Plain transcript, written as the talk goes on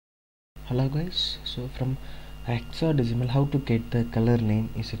Hello guys, so from hexadecimal how to get the color name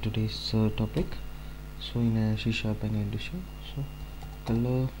is today's topic. So in a C# I'm going to show. So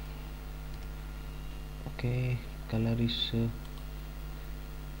color, okay, color is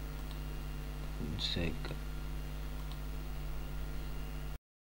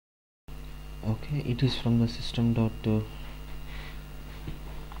okay, it is from the system dot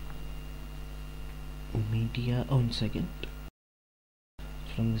media. One second,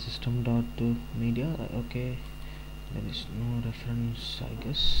 from the system dot media. Okay, there is no reference, I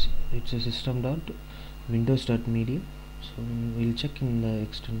guess. It's a system dot windows dot media. So we'll check in the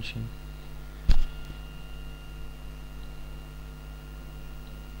extension.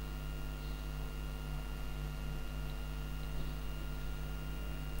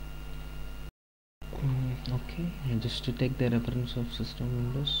 Okay, and just to take the reference of system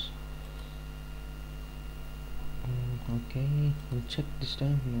windows. Okay, we'll check this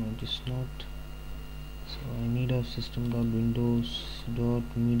time. No, it is not. So I need a system dot windows dot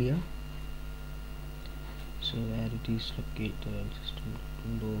media. So where it is located, system dot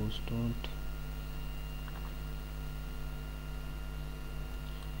windows dot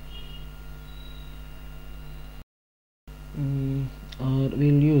or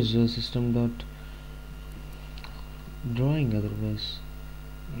we'll use system dot drawing otherwise.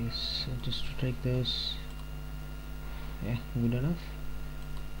 Yes, just to take this. Yeah, good enough.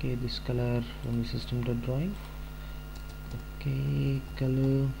 Okay, this color from the system dot drawing. Okay,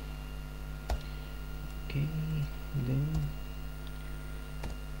 color. Okay, then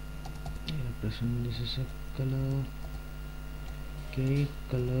represent this is a color. Okay,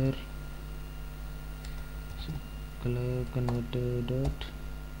 color. So color converter dot.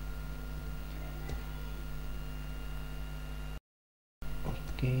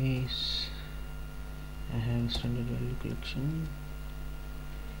 Okay, I have standard value collection.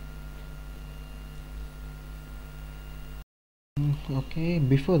 Okay,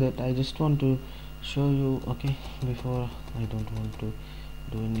 before that I just want to show you. Okay, before I don't want to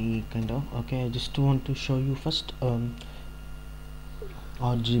do any kind of. Okay, I just want to show you first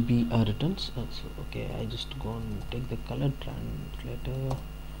RGB returns. So okay, I just go and take the color translator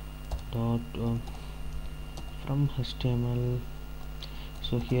dot from HTML.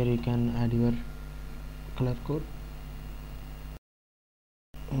 So here you can add your color code.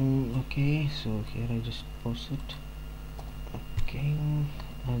 Okay, so here I just post it. Okay,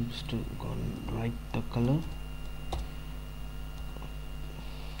 I'm just to go and write the color.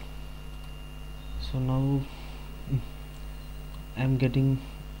 So now I'm getting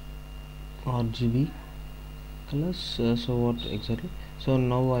RGB colors. So what exactly? So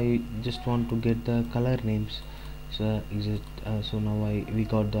now I just want to get the color names. So is it so now we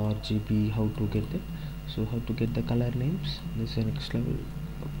got the RGB. How to get it? So how to get the color names? This is the next level.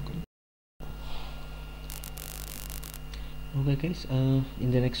 Okay guys,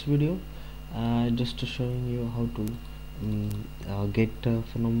 in the next video just showing you how to get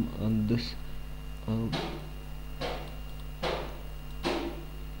from this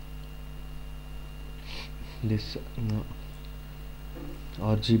this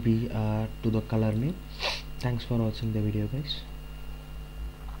RGB to the color name. Thanks for watching the video guys.